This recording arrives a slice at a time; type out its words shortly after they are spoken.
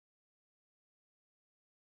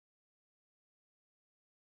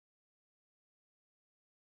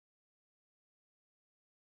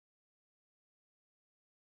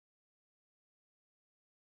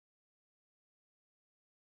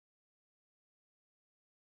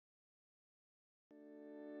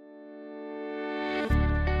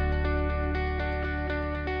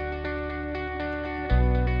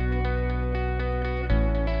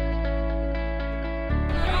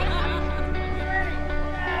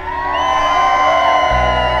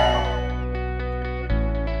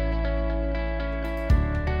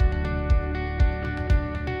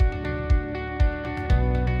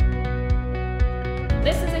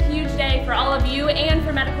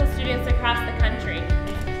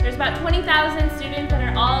about 20,000 students that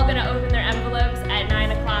are all going to open their envelopes at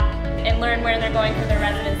 9 o'clock and learn where they're going for their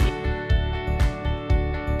residency.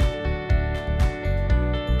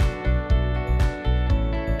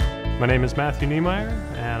 My name is Matthew Niemeyer,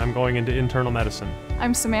 and I'm going into internal medicine.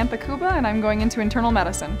 I'm Samantha Kuba, and I'm going into internal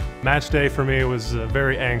medicine. Match day for me was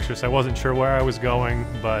very anxious. I wasn't sure where I was going,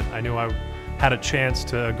 but I knew I had a chance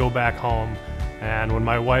to go back home. And when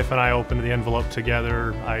my wife and I opened the envelope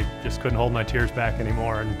together, I just couldn't hold my tears back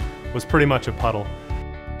anymore and was pretty much a puddle.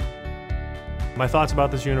 My thoughts about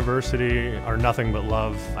this university are nothing but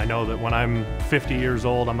love. I know that when I'm 50 years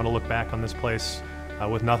old, I'm going to look back on this place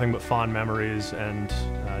with nothing but fond memories and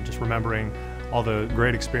just remembering all the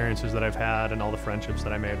great experiences that I've had and all the friendships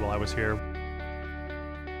that I made while I was here.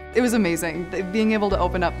 It was amazing. Being able to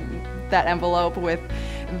open up that envelope with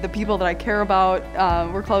the people that I care about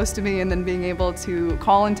were close to me, and then being able to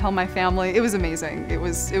call and tell my family, it was amazing. It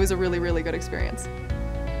was a really, really good experience.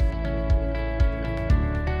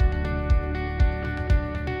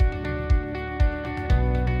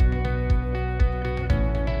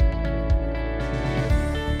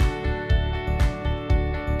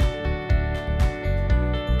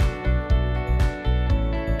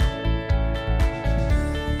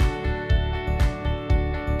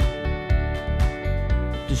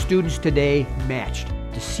 The students today matched.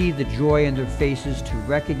 To see the joy in their faces, to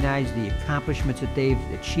recognize the accomplishments that they've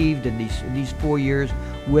achieved in these 4 years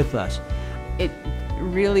with us. It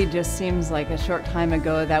really just seems like a short time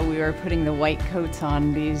ago that we were putting the white coats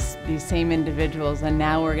on these same individuals, and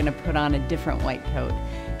now we're going to put on a different white coat,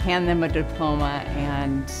 hand them a diploma,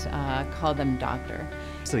 and call them doctor.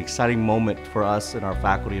 It's an exciting moment for us and our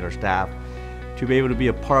faculty and our staff to be able to be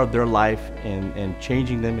a part of their life and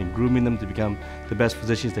changing them and grooming them to become the best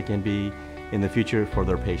physicians they can be in the future for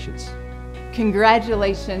their patients.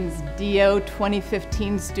 Congratulations, DO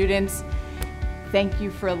 2015 students. Thank you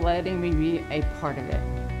for letting me be a part of it.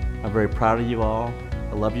 I'm very proud of you all.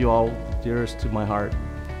 I love you all, dearest to my heart.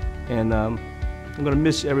 And I'm going to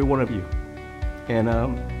miss every one of you.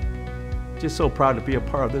 And just so proud to be a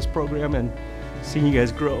part of this program and seeing you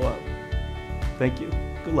guys grow up. Thank you.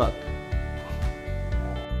 Good luck.